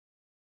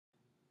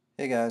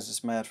Hey guys,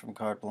 it's Matt from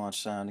Carte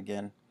Blanche Sound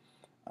again.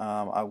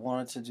 I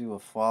wanted to do a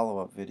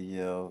follow-up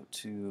video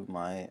to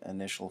my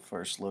initial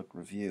first look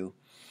review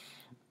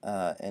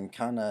and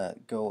kind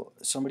of go.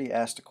 Somebody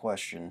asked a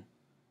question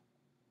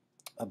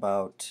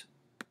about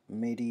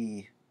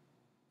MIDI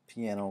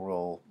piano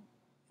roll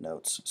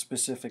notes,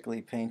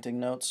 specifically painting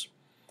notes.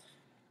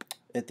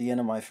 At the end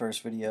of my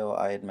first video,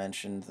 I had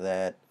mentioned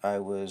that I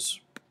was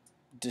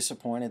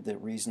disappointed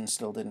that Reason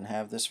still didn't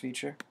have this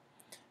feature,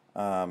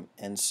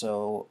 and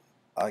so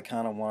I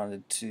kind of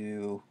wanted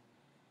to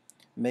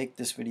make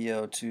this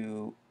video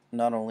to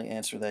not only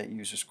answer that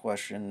user's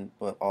question,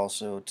 but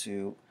also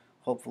to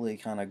hopefully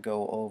kind of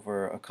go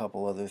over a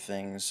couple other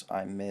things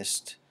I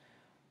missed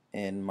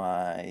in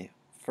my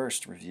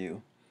first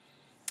review.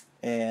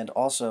 And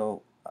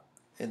also,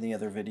 in the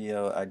other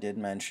video, I did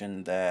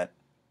mention that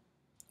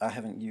I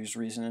haven't used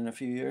Reason in a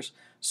few years,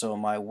 so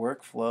my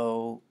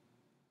workflow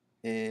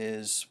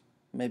is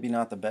maybe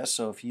not the best.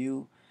 So if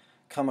you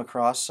come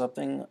across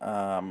something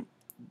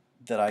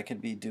that I could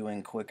be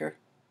doing quicker,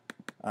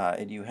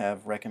 and you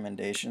have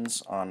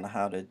recommendations on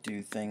how to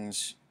do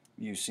things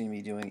you see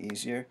me doing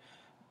easier,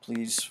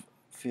 please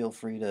feel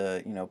free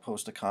to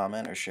post a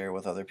comment or share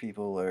with other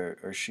people,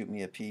 or shoot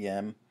me a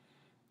PM,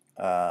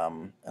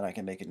 and I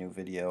can make a new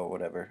video or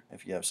whatever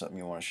if you have something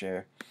you want to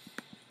share.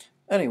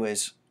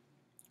 Anyways,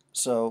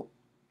 so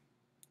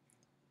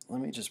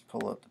let me just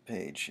pull up the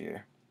page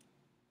here.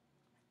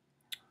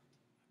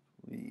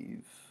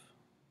 Leave.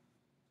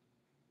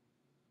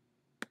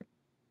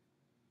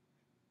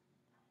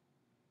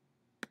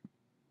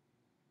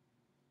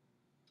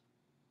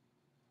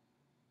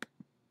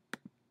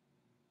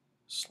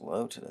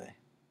 Slow today.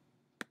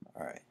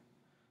 Alright,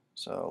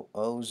 so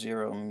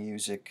O0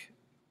 Music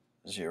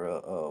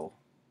 0O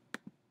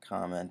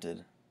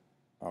commented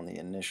on the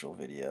initial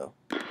video,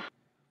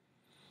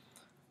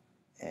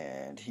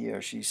 and he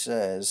or she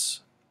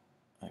says,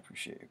 I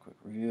appreciate your quick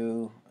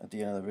review. At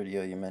the end of the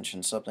video you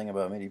mentioned something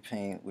about MIDI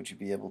paint. Would you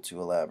be able to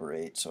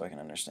elaborate so I can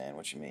understand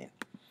what you mean?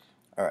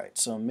 Alright,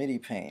 so MIDI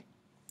paint.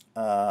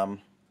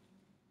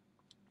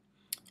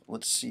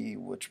 Let's see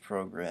which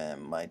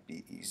program might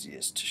be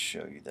easiest to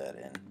show you that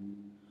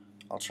in.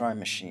 I'll try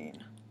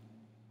Machine,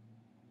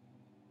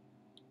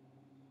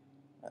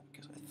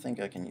 because I think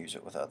I can use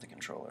it without the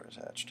controller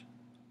attached.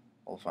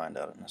 We'll find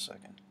out in a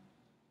second.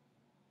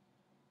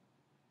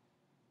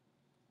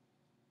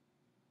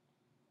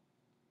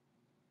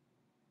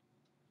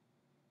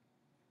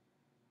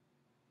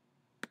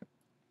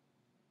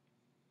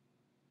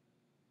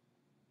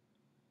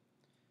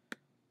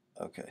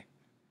 Okay.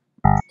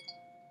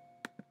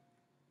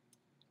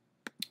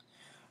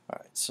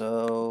 Alright,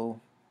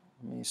 so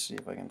let me see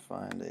if I can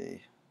find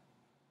a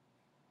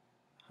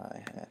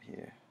hi-hat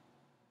here.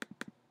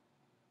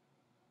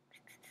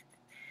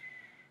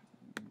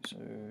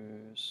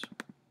 Users.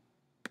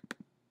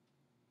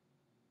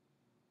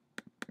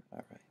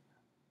 Alright.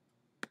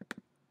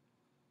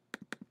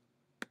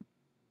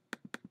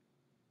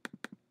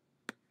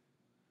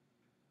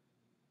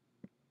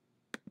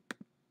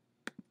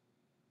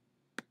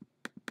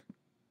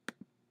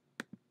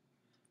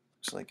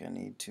 Looks like I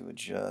need to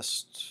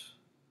adjust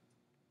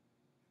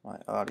my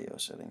audio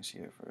settings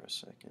here for a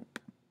second.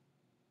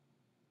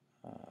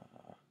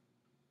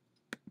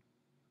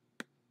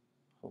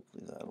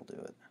 Hopefully that'll do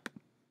it.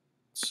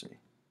 Let's see.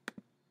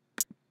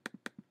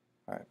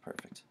 Alright,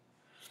 perfect.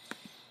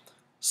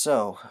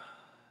 So,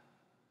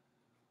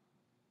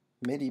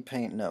 MIDI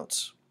paint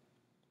notes.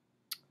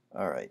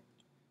 Alright.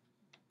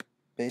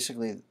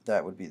 Basically,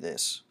 that would be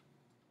this,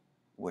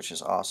 which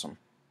is awesome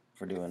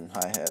for doing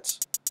hi-hats.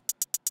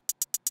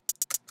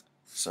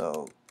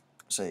 So,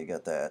 say you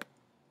got that,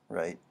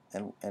 right?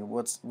 And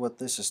what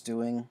this is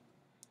doing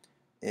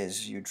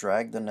is you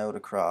drag the note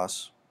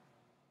across.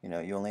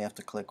 You only have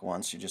to click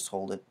once. You just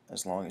hold it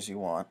as long as you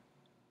want,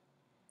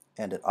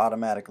 and it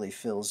automatically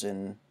fills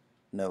in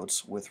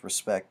notes with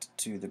respect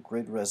to the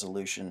grid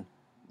resolution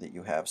that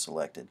you have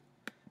selected.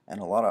 And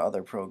a lot of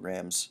other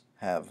programs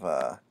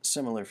have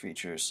similar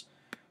features.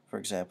 For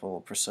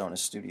example, Persona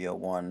Studio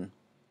One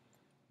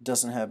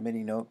doesn't have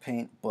MIDI note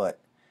paint, but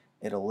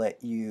it'll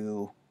let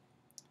you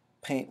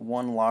paint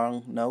one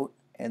long note,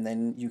 and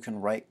then you can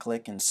right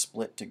click and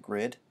split to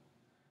grid.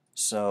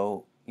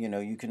 So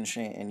you can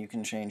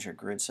change your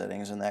grid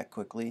settings in that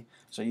quickly.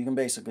 So you can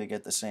basically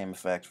get the same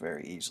effect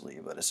very easily.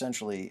 But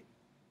essentially,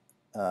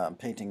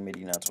 painting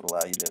MIDI notes would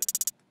allow you to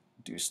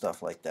do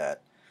stuff like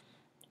that,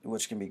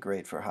 which can be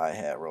great for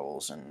hi-hat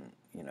rolls and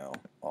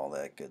all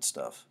that good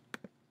stuff.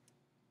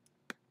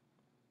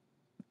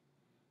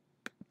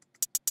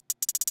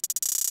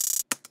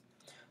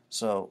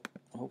 So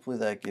hopefully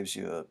that gives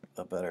you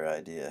a better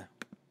idea.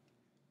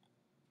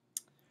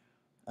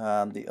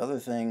 The other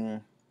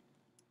thing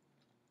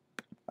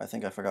I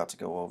think I forgot to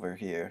go over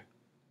here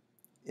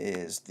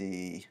is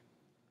the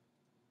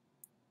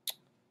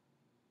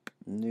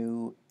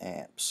new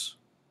amps.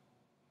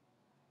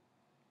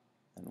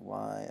 And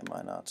why am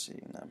I not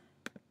seeing them?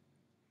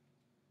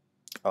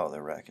 Oh,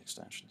 they're rack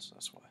extensions,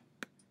 that's why.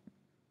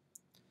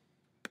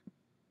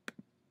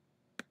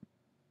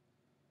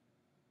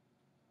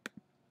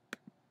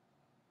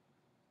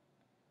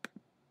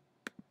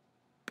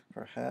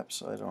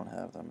 Perhaps I don't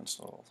have them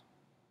installed.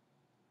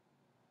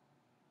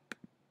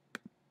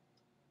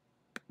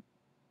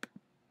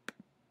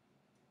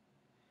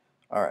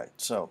 Alright,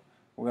 so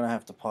we're going to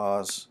have to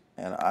pause,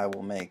 and I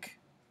will make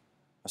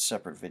a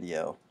separate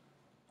video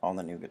on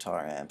the new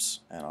guitar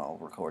amps, and I'll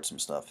record some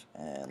stuff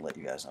and let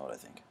you guys know what I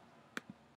think.